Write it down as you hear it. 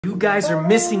You guys are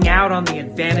missing out on the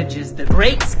advantages that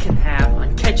breaks can have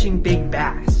on catching big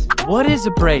bass. What is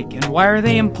a break and why are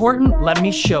they important? Let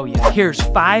me show you. Here's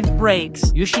 5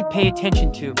 breaks you should pay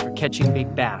attention to for catching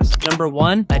big bass. Number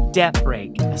 1, a depth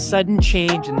break, a sudden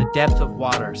change in the depth of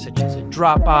water, such as a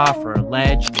drop off or a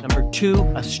ledge. Number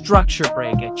 2, a structure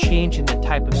break, a change in the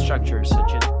type of structure,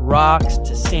 such as rocks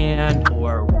to sand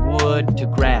or wood to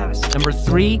grass. Number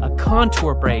 3, a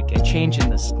contour break, a change in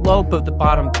the slope of the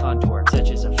bottom contour, such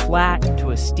as a flat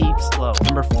to a steep slope.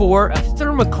 Number 4, a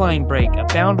thermocline break, a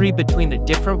boundary between the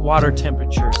different water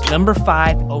temperatures. Number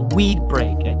 5, a weed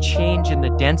break, a change in the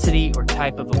density or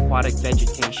type of aquatic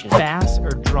vegetation. Bass are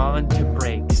drawn to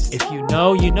breaks. If you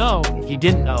know, you know. If you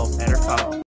didn't know, better follow.